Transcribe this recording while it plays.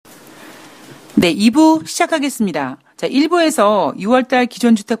네, 2부 시작하겠습니다. 자, 1부에서 6월달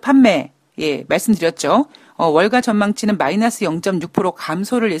기존주택 판매, 말씀드렸죠. 월가 전망치는 마이너스 0.6%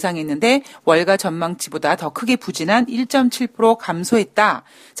 감소를 예상했는데 월가 전망치보다 더 크게 부진한 1.7% 감소했다.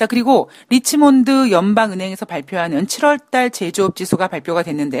 자, 그리고 리치몬드 연방은행에서 발표하는 7월달 제조업 지수가 발표가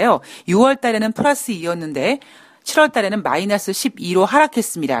됐는데요. 6월달에는 플러스 2였는데 7월달에는 마이너스 12로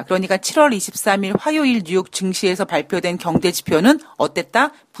하락했습니다. 그러니까 7월 23일 화요일 뉴욕 증시에서 발표된 경제 지표는 어땠다?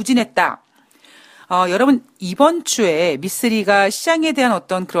 부진했다. 여러분 이번 주에 미쓰리가 시장에 대한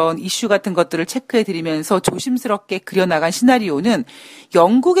어떤 그런 이슈 같은 것들을 체크해드리면서 조심스럽게 그려나간 시나리오는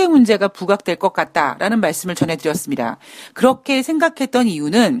영국의 문제가 부각될 것 같다라는 말씀을 전해드렸습니다. 그렇게 생각했던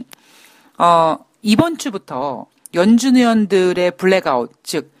이유는 이번 주부터 연준 의원들의 블랙아웃,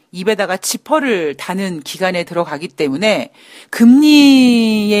 즉 입에다가 지퍼를 다는 기간에 들어가기 때문에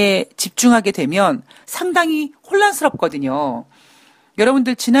금리에 집중하게 되면 상당히 혼란스럽거든요.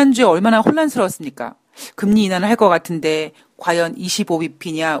 여러분들 지난주에 얼마나 혼란스러웠습니까? 금리 인하를 할 것 같은데 과연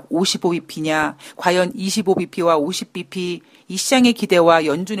 25bp냐 55bp냐 과연 25bp와 50bp 이 시장의 기대와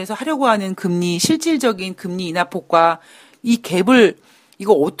연준에서 하려고 하는 금리 실질적인 금리 인하폭과 이 갭을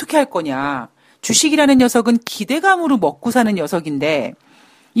이거 어떻게 할 거냐. 주식이라는 녀석은 기대감으로 먹고 사는 녀석인데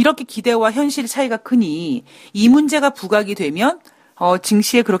이렇게 기대와 현실 차이가 크니 이 문제가 부각이 되면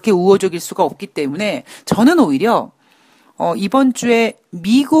증시에 그렇게 우호적일 수가 없기 때문에 저는 오히려 이번 주에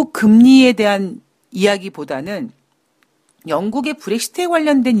미국 금리에 대한 이야기보다는 영국의 브렉시트에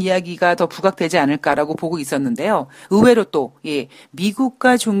관련된 이야기가 더 부각되지 않을까라고 보고 있었는데요. 의외로 또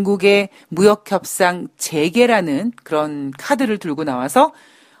미국과 중국의 무역협상 재개라는 그런 카드를 들고 나와서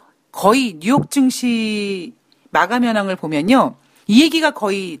거의 뉴욕 증시 마감현황을 보면요. 이 얘기가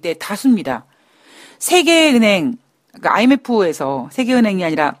거의 다수입니다. 세계은행, 그러니까 IMF에서 세계은행이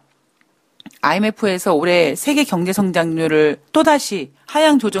아니라 IMF에서 올해 세계 경제 성장률을 또다시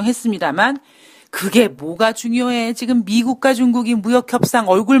하향 조정했습니다만 그게 뭐가 중요해. 지금 미국과 중국이 무역 협상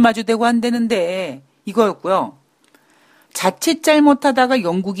얼굴 마주대고 한다는데 이거였고요. 자칫 잘못하다가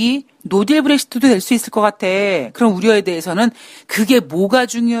영국이 노딜 브렉시트도 될 수 있을 것 같아. 그런 우려에 대해서는 그게 뭐가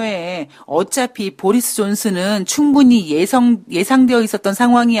중요해. 어차피 보리스 존슨은 충분히 예상되어 있었던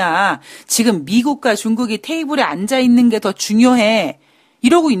상황이야. 지금 미국과 중국이 테이블에 앉아 있는 게 더 중요해.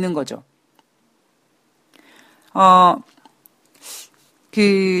 이러고 있는 거죠.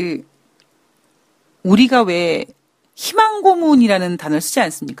 우리가 왜 희망 고문이라는 단어를 쓰지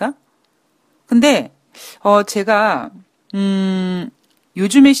않습니까? 근데, 제가,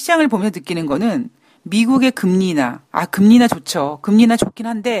 요즘에 시장을 보면서 느끼는 거는 미국의 금리 인하, 금리 인하 좋죠. 금리 인하 좋긴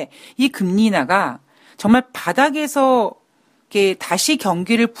한데 이 금리 인하가 정말 바닥에서 이렇게 다시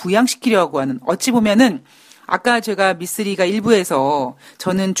경기를 부양시키려고 하는 어찌 보면은 아까 제가 미쓰리가 일부에서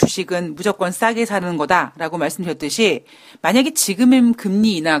저는 주식은 무조건 싸게 사는 거다라고 말씀드렸듯이 만약에 지금의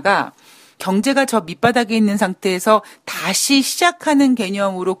금리 인하가 경제가 저 밑바닥에 있는 상태에서 다시 시작하는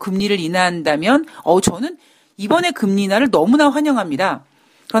개념으로 금리를 인하한다면 저는 이번에 금리 인하를 너무나 환영합니다.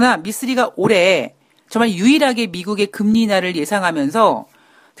 그러나 미쓰리가 올해 정말 유일하게 미국의 금리 인하를 예상하면서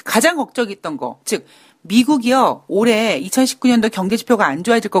가장 걱정했던 거, 즉 미국이요 올해 2019년도 경제 지표가 안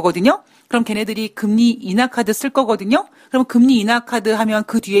좋아질 거거든요. 그럼 걔네들이 금리 인하 카드 쓸 거거든요. 그럼 금리 인하 카드 하면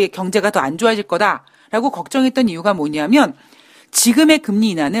그 뒤에 경제가 더 안 좋아질 거다라고 걱정했던 이유가 뭐냐면 지금의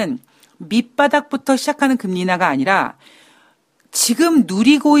금리 인하는 밑바닥부터 시작하는 금리 인하가 아니라 지금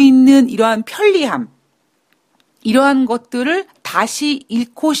누리고 있는 이러한 편리함, 이러한 것들을 다시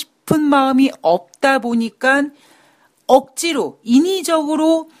잃고 싶은 마음이 없다 보니까 억지로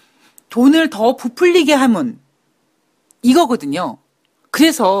인위적으로 돈을 더 부풀리게 하면 이거거든요.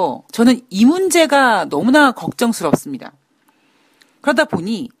 그래서 저는 이 문제가 너무나 걱정스럽습니다. 그러다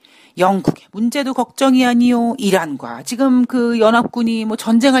보니 영국의 문제도 걱정이 아니요. 이란과 지금 그 연합군이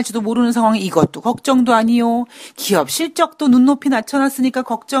전쟁할지도 모르는 상황에 이것도 걱정도 아니요. 기업 실적도 눈높이 낮춰놨으니까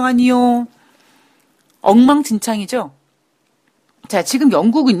걱정 아니요. 엉망진창이죠. 자, 지금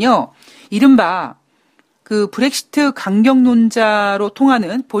영국은요. 이른바 그 브렉시트 강경론자로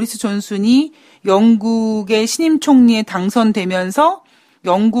통하는 보리스 존슨이 영국의 신임 총리에 당선되면서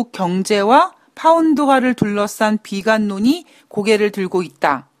영국 경제와 파운드화를 둘러싼 비관론이 고개를 들고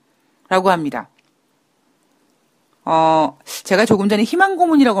있다라고 합니다. 제가 조금 전에 희망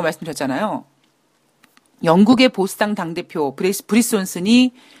고문이라고 말씀드렸잖아요. 영국의 보수당 당대표 브리스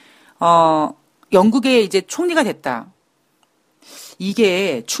존슨이 영국의 이제 총리가 됐다.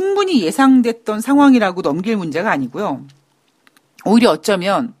 이게 충분히 예상됐던 상황이라고 넘길 문제가 아니고요. 오히려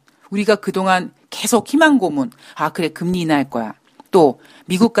어쩌면 우리가 그동안 계속 희망 고문, 그래 금리 인하할 거야. 또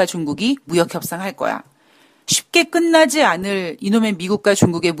미국과 중국이 무역 협상할 거야. 쉽게 끝나지 않을 이놈의 미국과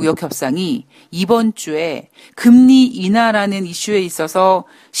중국의 무역 협상이 이번 주에 금리 인하라는 이슈에 있어서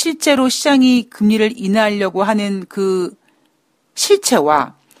실제로 시장이 금리를 인하하려고 하는 그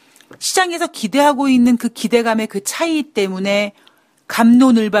실체와 시장에서 기대하고 있는 그 기대감의 그 차이 때문에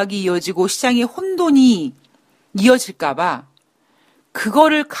갑론을박이 이어지고 시장의 혼돈이 이어질까봐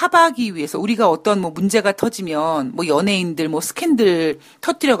그거를 커버하기 위해서 우리가 어떤 뭐 문제가 터지면 뭐 연예인들 뭐 스캔들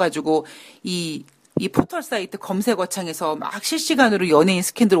터뜨려가지고 이 포털 사이트 검색어창에서 막 실시간으로 연예인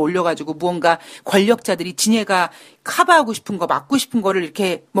스캔들 올려가지고 무언가 권력자들이 지네가 커버하고 싶은 거 막고 싶은 거를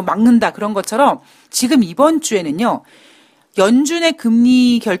이렇게 뭐 막는다 그런 것처럼 지금 이번 주에는요 연준의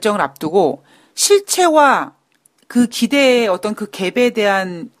금리 결정을 앞두고 실체와 그 기대의 어떤 그 갭에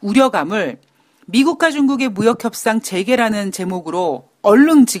대한 우려감을 미국과 중국의 무역협상 재개라는 제목으로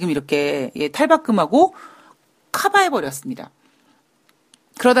얼른 지금 이렇게 탈바꿈하고 커버해버렸습니다.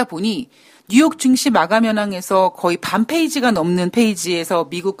 그러다 보니 뉴욕 증시 마감현황에서 거의 반 페이지가 넘는 페이지에서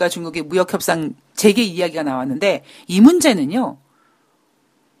미국과 중국의 무역협상 재개 이야기가 나왔는데 이 문제는요,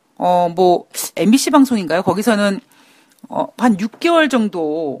 MBC 방송인가요? 거기서는 한 6개월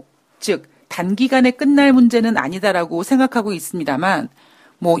정도, 즉 단기간에 끝날 문제는 아니다라고 생각하고 있습니다만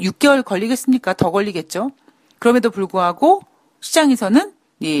뭐 6개월 걸리겠습니까? 더 걸리겠죠. 그럼에도 불구하고 시장에서는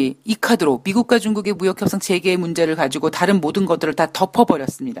이 카드로 미국과 중국의 무역협상 재개의 문제를 가지고 다른 모든 것들을 다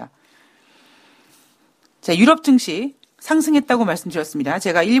덮어버렸습니다. 자, 유럽 증시 상승했다고 말씀드렸습니다.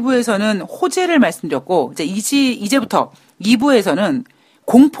 제가 1부에서는 호재를 말씀드렸고 이제부터 2부에서는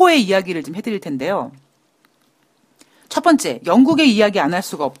공포의 이야기를 좀 해드릴 텐데요. 첫 번째, 영국의 이야기 안 할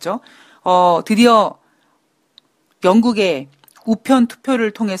수가 없죠. 드디어 영국의 우편 투표를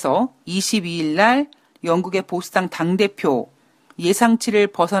통해서 22일 날 영국의 보수당 당대표 예상치를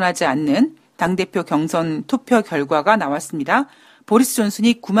벗어나지 않는 당대표 경선 투표 결과가 나왔습니다. 보리스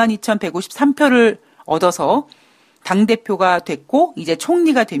존슨이 92,153표를 얻어서 당대표가 됐고 이제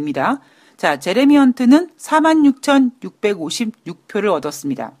총리가 됩니다. 자, 제레미 헌트는 46,656표를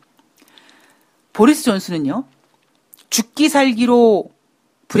얻었습니다. 보리스 존슨은요. 죽기 살기로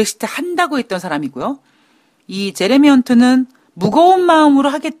브렉시트 한다고 했던 사람이고요. 이 제레미 헌트는 무거운 마음으로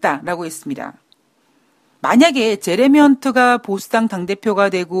하겠다라고 했습니다. 만약에 제레미 헌트가 보수당 당대표가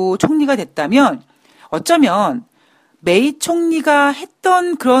되고 총리가 됐다면 어쩌면 메이 총리가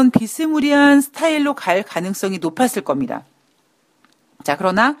했던 그런 비스무리한 스타일로 갈 가능성이 높았을 겁니다. 자,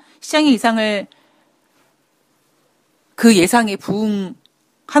 그러나 시장의 그 예상에 부응하는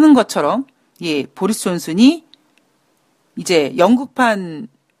것처럼 보리스 존슨이 이제 영국판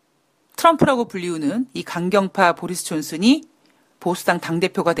트럼프라고 불리우는 이 강경파 보리스 존슨이 보수당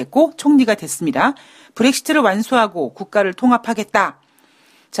당대표가 됐고 총리가 됐습니다. 브렉시트를 완수하고 국가를 통합하겠다.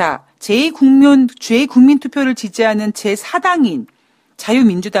 자, 제2국민 투표를 지지하는 제4당인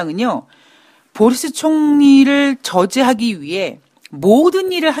자유민주당은요. 보리스 총리를 저지하기 위해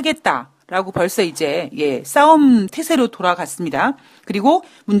모든 일을 하겠다라고 벌써 이제 싸움 태세로 돌아갔습니다. 그리고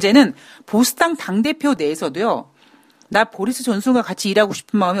문제는 보수당 당대표 내에서도요. 나 보리스 존슨과 같이 일하고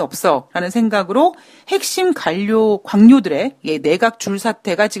싶은 마음이 없어 라는 생각으로 핵심 관료들의 내각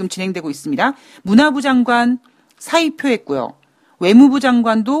줄사태가 지금 진행되고 있습니다. 문화부 장관 사의표했고요. 외무부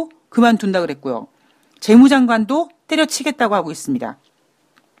장관도 그만둔다 그랬고요. 재무장관도 때려치겠다고 하고 있습니다.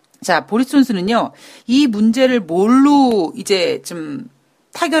 자, 보리스 존슨은요. 이 문제를 뭘로 이제 좀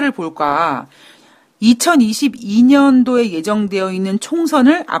타결을 볼까. 2022년도에 예정되어 있는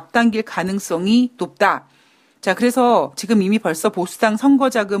총선을 앞당길 가능성이 높다. 자, 그래서 지금 이미 벌써 보수당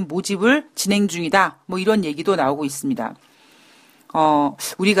선거자금 모집을 진행 중이다. 뭐 이런 얘기도 나오고 있습니다.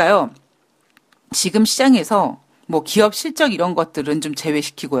 우리가요, 지금 시장에서 뭐 기업 실적 이런 것들은 좀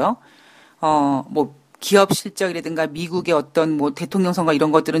제외시키고요. 뭐 기업 실적이라든가 미국의 어떤 뭐 대통령 선거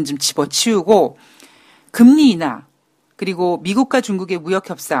이런 것들은 좀 집어치우고 금리 인하, 그리고 미국과 중국의 무역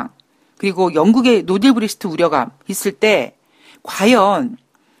협상, 그리고 영국의 노딜 브렉시트 우려가 있을 때 과연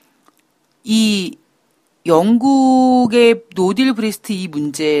이 영국의 노딜 브렉시트 이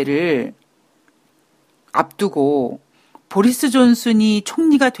문제를 앞두고 보리스 존슨이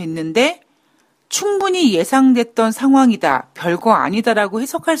총리가 됐는데 충분히 예상됐던 상황이다, 별거 아니다라고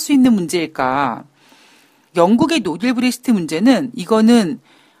해석할 수 있는 문제일까? 영국의 노딜 브렉시트 문제는 이거는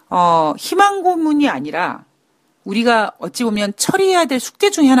희망 고문이 아니라 우리가 어찌 보면 처리해야 될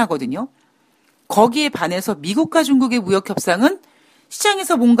숙제 중에 하나거든요. 거기에 반해서 미국과 중국의 무역 협상은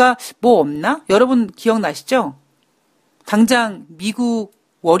시장에서 뭔가 뭐 없나? 여러분 기억나시죠? 당장 미국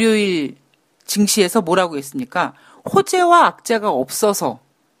월요일 증시에서 뭐라고 했습니까? 호재와 악재가 없어서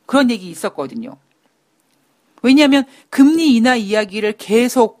그런 얘기 있었거든요. 왜냐하면 금리 인하 이야기를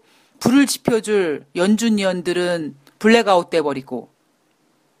계속 불을 지펴줄 연준 위원들은 블랙아웃 돼버리고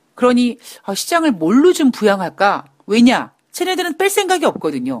그러니 시장을 뭘로 좀 부양할까? 왜냐? 쟤네들은 뺄 생각이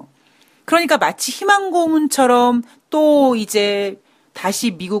없거든요. 그러니까 마치 희망 고문처럼 또 이제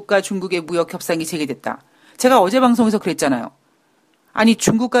다시 미국과 중국의 무역 협상이 재개됐다. 제가 어제 방송에서 그랬잖아요. 아니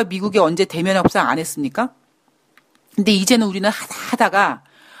중국과 미국이 언제 대면 협상 안 했습니까? 근데 이제는 우리는 하다가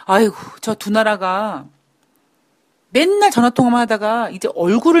아이고 저 두 나라가 맨날 전화통화만 하다가 이제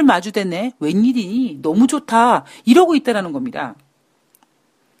얼굴을 마주대네. 웬일이니? 너무 좋다. 이러고 있다라는 겁니다.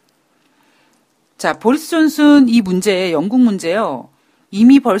 자, 보리스 존슨 이 문제, 영국 문제요.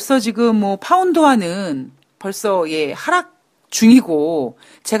 이미 벌써 지금 뭐 파운드화는 벌써 하락 중이고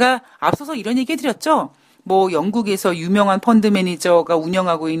제가 앞서서 이런 얘기 해드렸죠. 뭐 영국에서 유명한 펀드 매니저가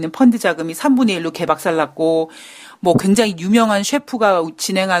운영하고 있는 펀드 자금이 3분의 1로 개박살났고 뭐 굉장히 유명한 셰프가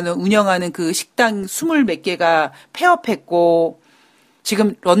운영하는 그 식당 20몇 개가 폐업했고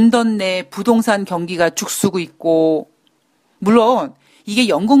지금 런던 내 부동산 경기가 죽쓰고 있고 물론 이게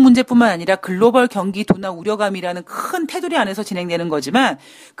영국 문제뿐만 아니라 글로벌 경기 둔화 우려감이라는 큰 테두리 안에서 진행되는 거지만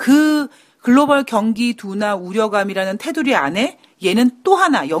그 글로벌 경기 둔화 우려감이라는 테두리 안에 얘는 또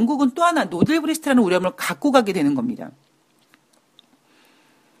하나, 영국은 또 하나 노즐 브레스트라는 우려감을 갖고 가게 되는 겁니다.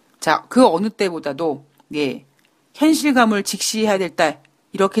 자, 그 어느 때보다도 현실감을 직시해야 될 때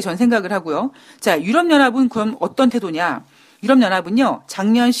이렇게 전 생각을 하고요. 자, 유럽연합은 그럼 어떤 태도냐? 유럽연합은요,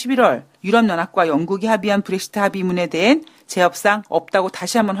 작년 11월 유럽연합과 영국이 합의한 브렉시트 합의문에 대한 재협상 없다고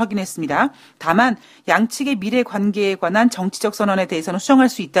다시 한번 확인했습니다. 다만 양측의 미래 관계에 관한 정치적 선언에 대해서는 수정할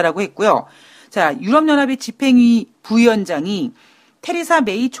수 있다라고 했고요. 자, 유럽연합의 집행위 부위원장이 테레사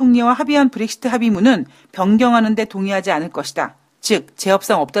메이 총리와 합의한 브렉시트 합의문은 변경하는 데 동의하지 않을 것이다. 즉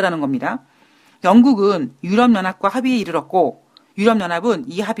재협상 없다라는 겁니다. 영국은 유럽연합과 합의에 이르렀고 유럽연합은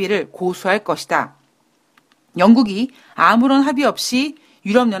이 합의를 고수할 것이다. 영국이 아무런 합의 없이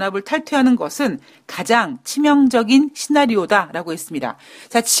유럽연합을 탈퇴하는 것은 가장 치명적인 시나리오다라고 했습니다.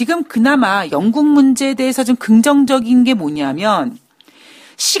 자, 지금 그나마 영국 문제에 대해서 좀 긍정적인 게 뭐냐면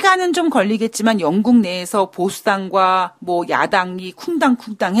시간은 좀 걸리겠지만 영국 내에서 보수당과 뭐 야당이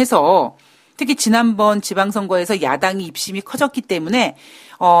쿵당쿵당 해서 특히 지난번 지방선거에서 야당이 입심이 커졌기 때문에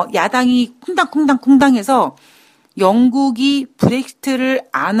야당이 쿵당쿵당 해서 영국이 브렉시트를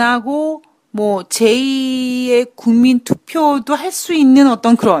안 하고 뭐 제2의 국민 투표도 할 수 있는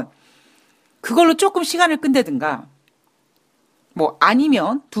어떤 그걸로 조금 시간을 끈다든가 뭐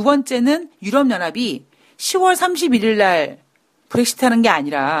아니면 두 번째는 유럽연합이 10월 31일 날 브렉시트 하는 게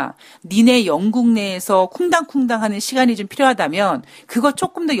아니라 니네 영국 내에서 쿵당쿵당 하는 시간이 좀 필요하다면 그거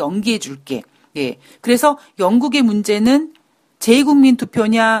조금 더 연기해 줄게. 그래서 영국의 문제는 제2국민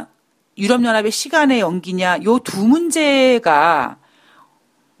투표냐 유럽연합의 시간의 연기냐 요 두 문제가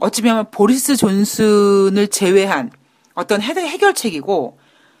어찌 보면 보리스 존슨을 제외한 어떤 해결책이고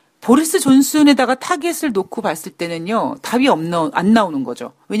보리스 존슨에다가 타겟을 놓고 봤을 때는요. 답이 안 나오는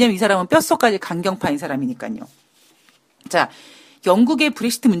거죠. 왜냐하면 이 사람은 뼛속까지 강경파인 사람이니까요. 자, 영국의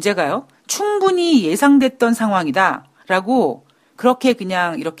브렉시트 문제가요. 충분히 예상됐던 상황이다라고 그렇게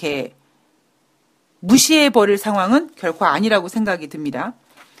그냥 이렇게 무시해버릴 상황은 결코 아니라고 생각이 듭니다.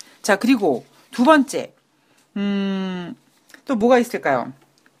 자, 그리고 두 번째 또 뭐가 있을까요?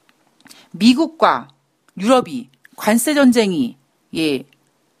 미국과 유럽이 관세 전쟁이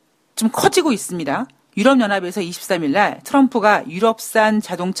좀 커지고 있습니다. 유럽연합에서 23일 날 트럼프가 유럽산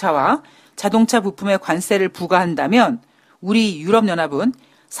자동차와 자동차 부품에 관세를 부과한다면 우리 유럽연합은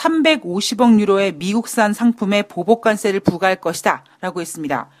 350억 유로의 미국산 상품에 보복 관세를 부과할 것이다 라고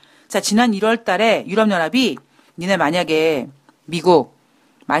했습니다. 자, 지난 1월 달에 유럽연합이 니네 만약에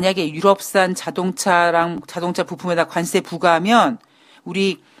유럽산 자동차랑 자동차 부품에다 관세 부과하면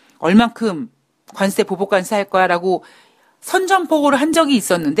우리 얼만큼 관세 보복 관세 할 거야라고 선전포고를 한 적이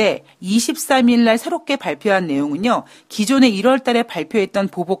있었는데 23일 날 새롭게 발표한 내용은요. 기존에 1월 달에 발표했던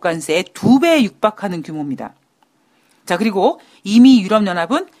보복 관세의 2배에 육박하는 규모입니다. 자, 그리고 이미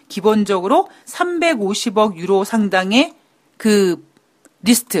유럽연합은 기본적으로 350억 유로 상당의 그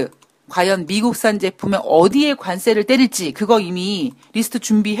리스트 과연 미국산 제품에 어디에 관세를 때릴지 그거 이미 리스트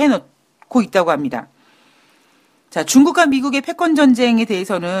준비해 놓고 있다고 합니다. 자, 중국과 미국의 패권 전쟁에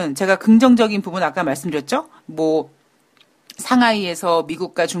대해서는 제가 긍정적인 부분 아까 말씀드렸죠? 뭐 상하이에서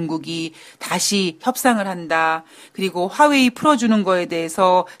미국과 중국이 다시 협상을 한다. 그리고 화웨이 풀어주는 거에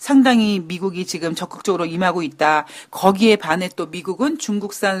대해서 상당히 미국이 지금 적극적으로 임하고 있다. 거기에 반해 또 미국은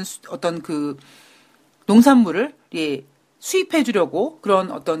중국산 어떤 그 농산물을 수입해 주려고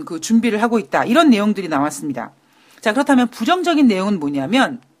그런 어떤 그 준비를 하고 있다. 이런 내용들이 나왔습니다. 자, 그렇다면 부정적인 내용은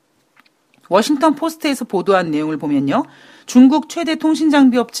뭐냐면 워싱턴 포스트에서 보도한 내용을 보면요. 중국 최대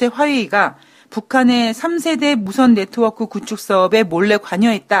통신장비 업체 화웨이가 북한의 3세대 무선 네트워크 구축 사업에 몰래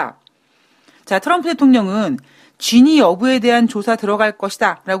관여했다. 자, 트럼프 대통령은 진위 여부에 대한 조사 들어갈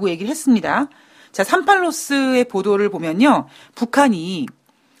것이다 라고 얘기를 했습니다. 자, 38로스의 보도를 보면요. 북한이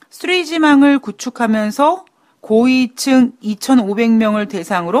 3G망을 구축하면서 고위층 2,500명을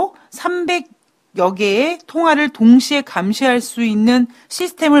대상으로 300여 개의 통화를 동시에 감시할 수 있는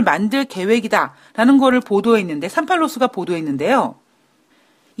시스템을 만들 계획이다라는 거를 보도했는데, 38로스가 보도했는데요.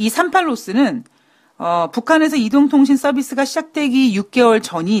 이 38로스는 북한에서 이동통신 서비스가 시작되기 6개월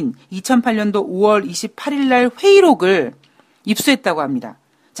전인 2008년도 5월 28일 날 회의록을 입수했다고 합니다.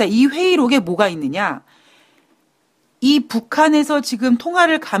 자, 이 회의록에 뭐가 있느냐? 이 북한에서 지금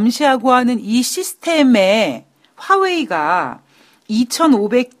통화를 감시하고 하는 이 시스템에 화웨이가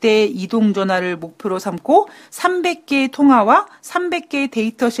 2,500대의 이동전화를 목표로 삼고 300개의 통화와 300개의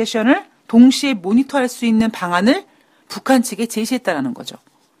데이터 세션을 동시에 모니터할 수 있는 방안을 북한 측에 제시했다는 거죠.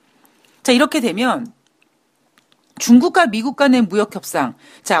 자, 이렇게 되면 중국과 미국 간의 무역 협상,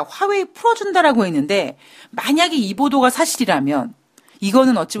 자, 화웨이 풀어준다라고 했는데 만약에 이 보도가 사실이라면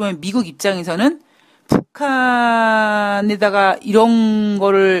이거는 어찌 보면 미국 입장에서는 북한에다가 이런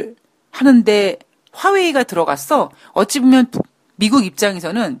거를 하는데 화웨이가 들어갔어. 어찌 보면 미국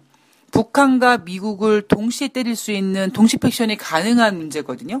입장에서는 북한과 미국을 동시에 때릴 수 있는 동시팩션이 가능한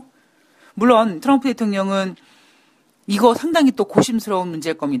문제거든요. 물론 트럼프 대통령은 이거 상당히 또 고심스러운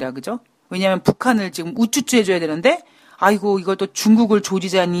문제일 겁니다. 그죠? 왜냐하면 북한을 지금 우쭈쭈 해줘야 되는데 아이고 이걸 또 중국을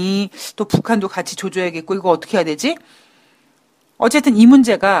조지자니 또 북한도 같이 조져야겠고 이거 어떻게 해야 되지? 어쨌든 이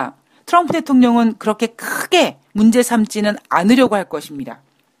문제가 트럼프 대통령은 그렇게 크게 문제 삼지는 않으려고 할 것입니다.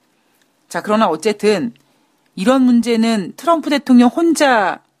 자, 그러나 어쨌든 이런 문제는 트럼프 대통령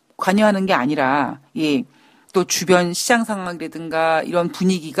혼자 관여하는 게 아니라 또 주변 시장 상황이라든가 이런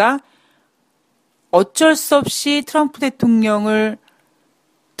분위기가 어쩔 수 없이 트럼프 대통령한테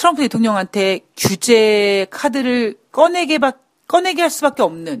규제 카드를 꺼내게 할 수밖에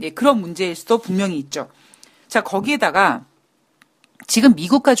없는 그런 문제일 수도 분명히 있죠. 자, 거기에다가 지금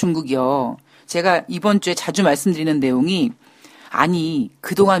미국과 중국이요. 제가 이번 주에 자주 말씀드리는 내용이 아니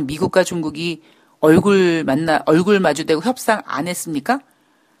그동안 미국과 중국이 얼굴 마주대고 협상 안 했습니까?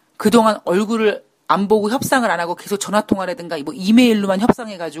 그동안 얼굴을 안 보고 협상을 안 하고 계속 전화통화라든가 뭐 이메일로만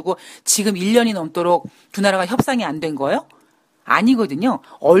협상해가지고 지금 1년이 넘도록 두 나라가 협상이 안 된 거예요? 아니거든요.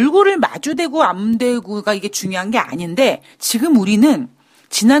 얼굴을 마주대고 안 대고가 이게 중요한 게 아닌데 지금 우리는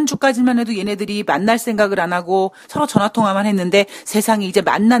지난주까지만 해도 얘네들이 만날 생각을 안 하고 서로 전화통화만 했는데 세상에 이제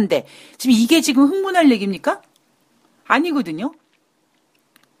만난대. 지금 이게 지금 흥분할 얘기입니까? 아니거든요.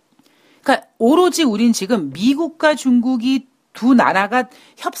 그러니까 오로지 우린 지금 미국과 중국이 두 나라가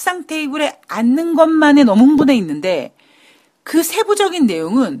협상 테이블에 앉는 것만에 너무 흥분해 있는데 그 세부적인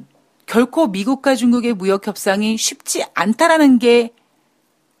내용은 결코 미국과 중국의 무역 협상이 쉽지 않다라는 게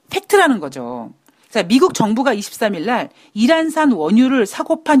팩트라는 거죠. 자, 미국 정부가 23일 날 이란산 원유를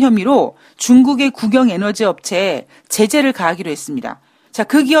사고 판 혐의로 중국의 국영 에너지 업체에 제재를 가하기로 했습니다. 자,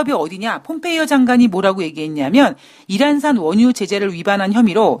 그 기업이 어디냐? 폼페이오 장관이 뭐라고 얘기했냐면 이란산 원유 제재를 위반한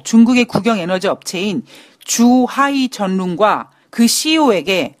혐의로 중국의 국영 에너지 업체인 주하이 전룽과 그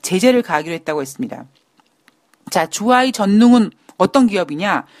CEO에게 제재를 가하기로 했다고 했습니다. 자, 주하이 전룽은 어떤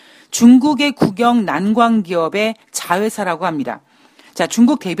기업이냐? 중국의 국영 난광 기업의 자회사라고 합니다. 자,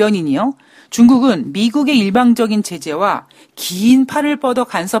 중국 대변인이요. 중국은 미국의 일방적인 제재와 긴 팔을 뻗어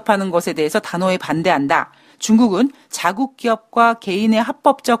간섭하는 것에 대해서 단호히 반대한다. 중국은 자국 기업과 개인의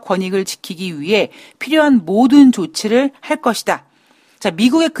합법적 권익을 지키기 위해 필요한 모든 조치를 할 것이다. 자,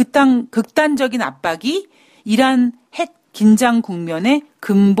 미국의 극단적인 압박이 이란 핵 긴장 국면의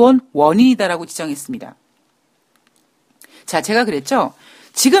근본 원인이다라고 지정했습니다. 자, 제가 그랬죠.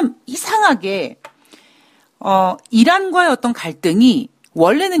 지금 이상하게 이란과의 어떤 갈등이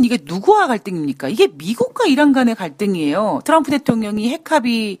원래는 이게 누구와 갈등입니까? 이게 미국과 이란 간의 갈등이에요. 트럼프 대통령이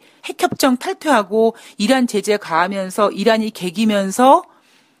핵협정 탈퇴하고 이란 제재 가하면서 이란이 개기면서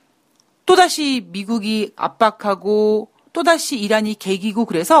또다시 미국이 압박하고 또다시 이란이 개기고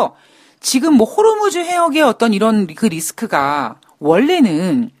그래서 지금 뭐 호르무즈 해역의 어떤 이런 그 리스크가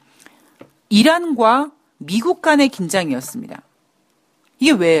원래는 이란과 미국 간의 긴장이었습니다.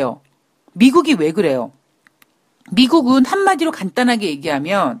 이게 왜요? 미국이 왜 그래요? 미국은 한마디로 간단하게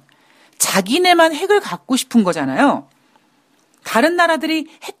얘기하면 자기네만 핵을 갖고 싶은 거잖아요. 다른 나라들이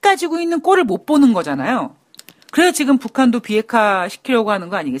핵 가지고 있는 꼴을 못 보는 거잖아요. 그래서 지금 북한도 비핵화 시키려고 하는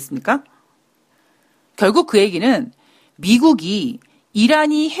거 아니겠습니까? 결국 그 얘기는 미국이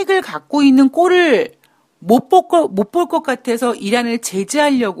이란이 핵을 갖고 있는 꼴을 못 볼 것 같아서 이란을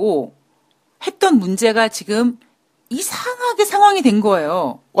제재하려고 했던 문제가 지금 이상하게 상황이 된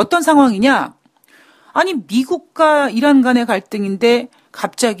거예요. 어떤 상황이냐? 아니 미국과 이란 간의 갈등인데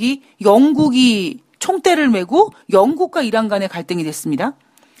갑자기 영국이 총대를 메고 영국과 이란 간의 갈등이 됐습니다.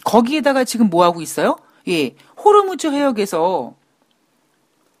 거기에다가 지금 뭐 하고 있어요? 호르무즈 해역에서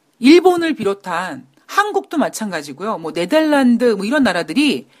일본을 비롯한 한국도 마찬가지고요. 뭐 네덜란드 뭐 이런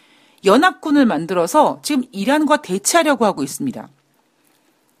나라들이 연합군을 만들어서 지금 이란과 대치하려고 하고 있습니다.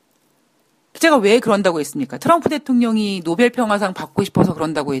 제가 왜 그런다고 했습니까? 트럼프 대통령이 노벨 평화상 받고 싶어서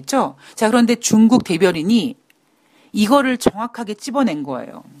그런다고 했죠. 자, 그런데 중국 대변인이 이거를 정확하게 찝어낸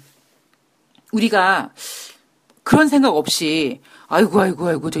거예요. 우리가 그런 생각 없이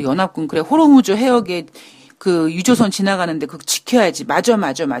아이고 저 연합군 그래 호르무즈 해역에 그 유조선 지나가는데 그거 지켜야지. 맞아.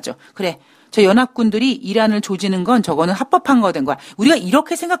 그래. 저 연합군들이 이란을 조지는 건 저거는 합법한 거 된 거야. 우리가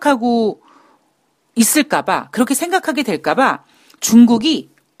이렇게 생각하고 있을까봐, 그렇게 생각하게 될까봐 중국이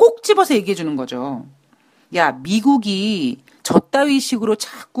꼭 집어서 얘기해 주는 거죠. 야, 미국이 저 따위 식으로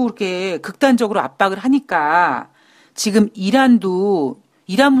자꾸 이렇게 극단적으로 압박을 하니까 지금 이란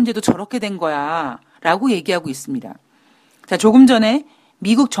문제도 저렇게 된 거야. 라고 얘기하고 있습니다. 자, 조금 전에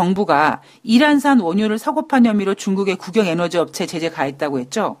미국 정부가 이란산 원유를 사고판 혐의로 중국의 국영 에너지 업체 제재 가했다고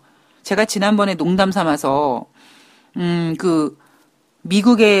했죠. 제가 지난번에 농담 삼아서 그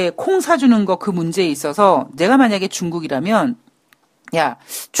미국에 콩 사주는 거 그 문제에 있어서 내가 만약에 중국이라면 야,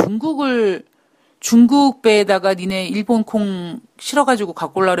 중국 배에다가 니네 일본 콩 실어가지고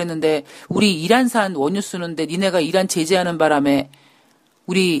갖고 오려고 그랬는데 우리 이란산 원유 쓰는데 니네가 이란 제재하는 바람에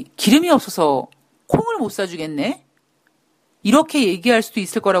우리 기름이 없어서 콩을 못 사주겠네? 이렇게 얘기할 수도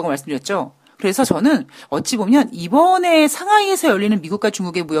있을 거라고 말씀드렸죠. 그래서 저는 어찌 보면 이번에 상하이에서 열리는 미국과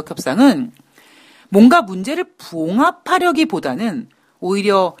중국의 무역 협상은 뭔가 문제를 봉합하려기보다는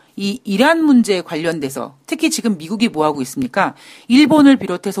오히려 이 이란 문제에 관련돼서 특히 지금 미국이 뭐 하고 있습니까? 일본을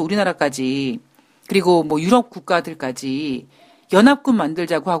비롯해서 우리나라까지 그리고 뭐 유럽 국가들까지 연합군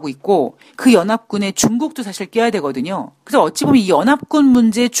만들자고 하고 있고 그 연합군에 중국도 사실 껴야 되거든요. 그래서 어찌 보면 이 연합군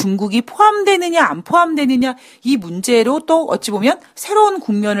문제에 중국이 포함되느냐 안 포함되느냐 이 문제로 또 어찌 보면 새로운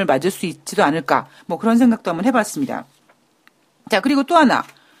국면을 맞을 수 있지도 않을까 뭐 그런 생각도 한번 해봤습니다. 자, 그리고 또 하나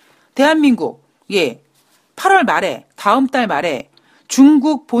대한민국 8월 말에 다음 달 말에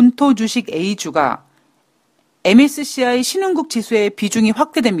중국 본토 주식 A주가 MSCI 신흥국 지수의 비중이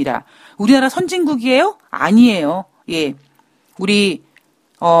확대됩니다. 우리나라 선진국이에요? 아니에요. 우리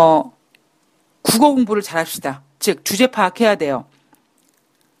국어 공부를 잘합시다. 즉 주제 파악해야 돼요.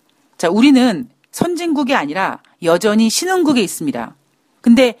 자, 우리는 선진국이 아니라 여전히 신흥국에 있습니다.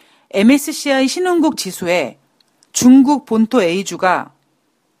 근데 MSCI 신흥국 지수에 중국 본토 A주가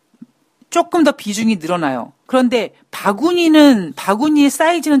조금 더 비중이 늘어나요. 그런데 바구니의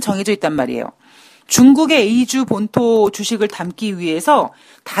사이즈는 정해져 있단 말이에요. 중국의 A주 본토 주식을 담기 위해서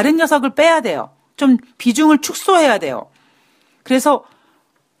다른 녀석을 빼야 돼요. 좀 비중을 축소해야 돼요. 그래서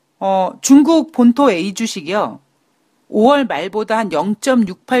중국 본토 A 주식이요. 5월 말보다 한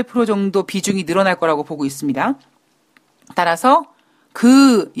 0.68% 정도 비중이 늘어날 거라고 보고 있습니다. 따라서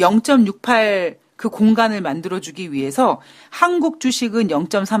그 0.68 그 공간을 만들어주기 위해서 한국 주식은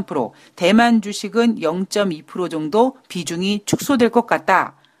 0.3%, 대만 주식은 0.2% 정도 비중이 축소될 것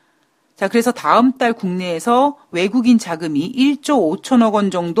같다. 자, 그래서 다음 달 국내에서 외국인 자금이 1조 5천억 원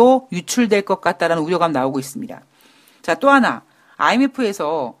정도 유출될 것 같다라는 우려감 나오고 있습니다. 자, 또 하나.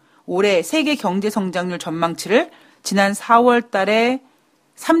 IMF에서 올해 세계 경제 성장률 전망치를 지난 4월 달에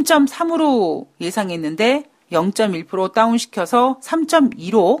 3.3으로 예상했는데 0.1% 다운시켜서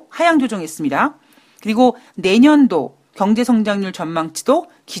 3.2로 하향 조정했습니다. 그리고 내년도 경제 성장률 전망치도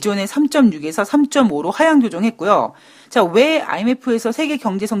기존의 3.6에서 3.5로 하향 조정했고요. 자, 왜 IMF에서 세계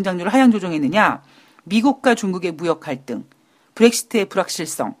경제 성장률을 하향 조정했느냐? 미국과 중국의 무역 갈등, 브렉시트의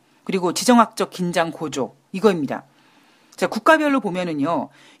불확실성, 그리고 지정학적 긴장 고조 이거입니다. 자, 국가별로 보면은요.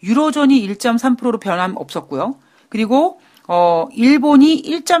 유로존이 1.3%로 변함 없었고요. 그리고 일본이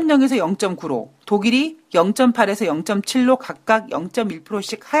 1.0에서 0.9로, 독일이 0.8에서 0.7로 각각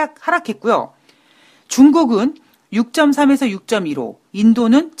 0.1%씩 하락했고요. 중국은 6.3에서 6.2로,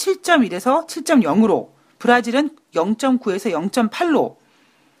 인도는 7.1에서 7.0으로, 브라질은 0.9에서 0.8로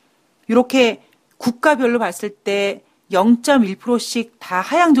이렇게 국가별로 봤을 때 0.1%씩 다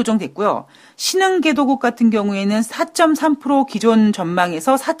하향 조정됐고요. 신흥개도국 같은 경우에는 4.3% 기존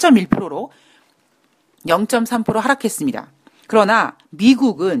전망에서 4.1%로 0.3% 하락했습니다. 그러나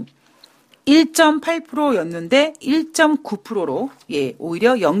미국은 1.8%였는데 1.9%로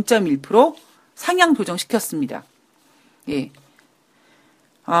오히려 0.1% 상향 조정시켰습니다.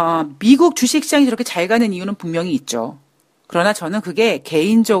 미국 주식시장이 저렇게 잘 가는 이유는 분명히 있죠. 그러나 저는 그게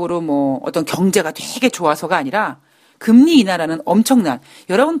개인적으로 뭐 어떤 경제가 되게 좋아서가 아니라 금리 인하라는 엄청난,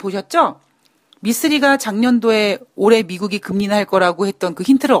 여러분 보셨죠? 미쓰리가 작년도에 올해 미국이 금리 인하할 거라고 했던 그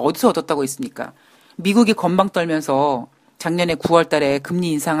힌트를 어디서 얻었다고 했습니까? 미국이 건방 떨면서 작년에 9월 달에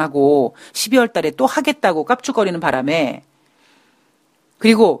금리 인상하고 12월 달에 또 하겠다고 깝죽거리는 바람에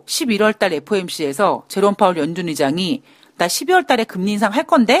그리고 11월 달 FOMC에서 제롬 파월 연준 의장이 나 12월 달에 금리 인상 할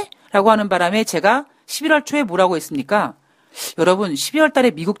건데? 라고 하는 바람에 제가 11월 초에 뭐라고 했습니까? 여러분 12월 달에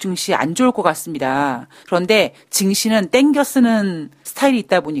미국 증시 안 좋을 것 같습니다. 그런데 증시는 땡겨 쓰는 스타일이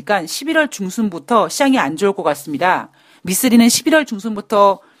있다 보니까 11월 중순부터 시장이 안 좋을 것 같습니다. 미쓰리는 11월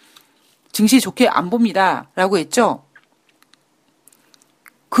중순부터 증시 좋게 안 봅니다. 라고 했죠.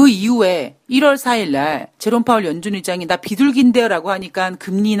 그 이후에 1월 4일 날 제롬 파월 연준 의장이 나 비둘기인데요 라고 하니까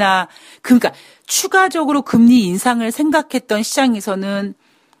그러니까 추가적으로 금리 인상을 생각했던 시장에서는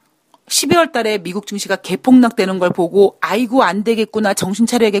 12월 달에 미국 증시가 개폭락되는 걸 보고 아이고 안 되겠구나 정신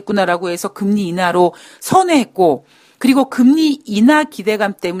차려야겠구나라고 해서 금리 인하로 선회했고 그리고 금리 인하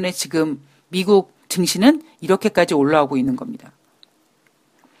기대감 때문에 지금 미국 증시는 이렇게까지 올라오고 있는 겁니다.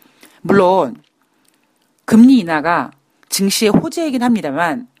 물론 금리 인하가 증시의 호재이긴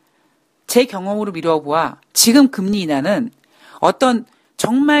합니다만 제 경험으로 미뤄보아 지금 금리 인하는 어떤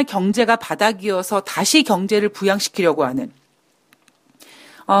정말 경제가 바닥이어서 다시 경제를 부양시키려고 하는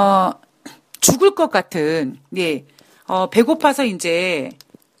죽을 것 같은, 배고파서 이제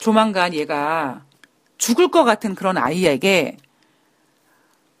조만간 얘가 죽을 것 같은 그런 아이에게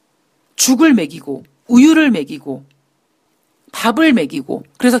죽을 먹이고, 우유를 먹이고, 밥을 먹이고,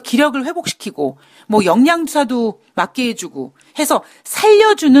 그래서 기력을 회복시키고, 뭐 영양주사도 맞게 해주고 해서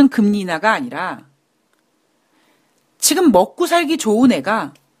살려주는 금리 인하가 아니라 지금 먹고 살기 좋은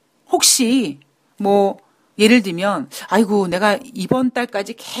애가 혹시 뭐 예를 들면 아이고 내가 이번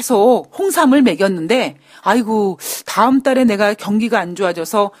달까지 계속 홍삼을 먹였는데 아이고 다음 달에 내가 경기가 안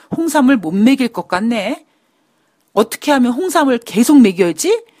좋아져서 홍삼을 못 먹일 것 같네. 어떻게 하면 홍삼을 계속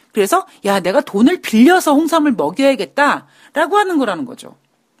먹여야지? 그래서 야 내가 돈을 빌려서 홍삼을 먹여야겠다라고 하는 거라는 거죠.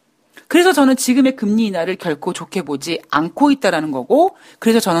 그래서 저는 지금의 금리 인하를 결코 좋게 보지 않고 있다라는 거고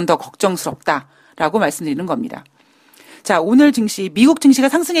그래서 저는 더 걱정스럽다라고 말씀드리는 겁니다. 자, 오늘 증시, 미국 증시가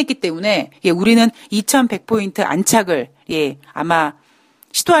상승했기 때문에, 우리는 2100포인트 안착을, 아마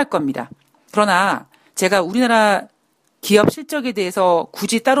시도할 겁니다. 그러나, 제가 우리나라 기업 실적에 대해서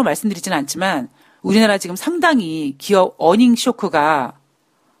굳이 따로 말씀드리지는 않지만, 우리나라 지금 상당히 기업 어닝 쇼크가,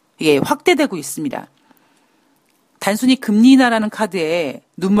 확대되고 있습니다. 단순히 금리 인하라는 카드에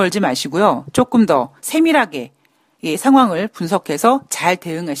눈 멀지 마시고요. 조금 더 세밀하게, 상황을 분석해서 잘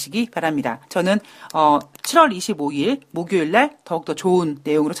대응하시기 바랍니다. 저는 7월 25일 목요일 날 더욱더 좋은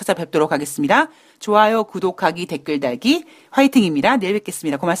내용으로 찾아뵙도록 하겠습니다. 좋아요, 구독하기, 댓글 달기 화이팅입니다. 내일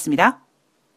뵙겠습니다. 고맙습니다.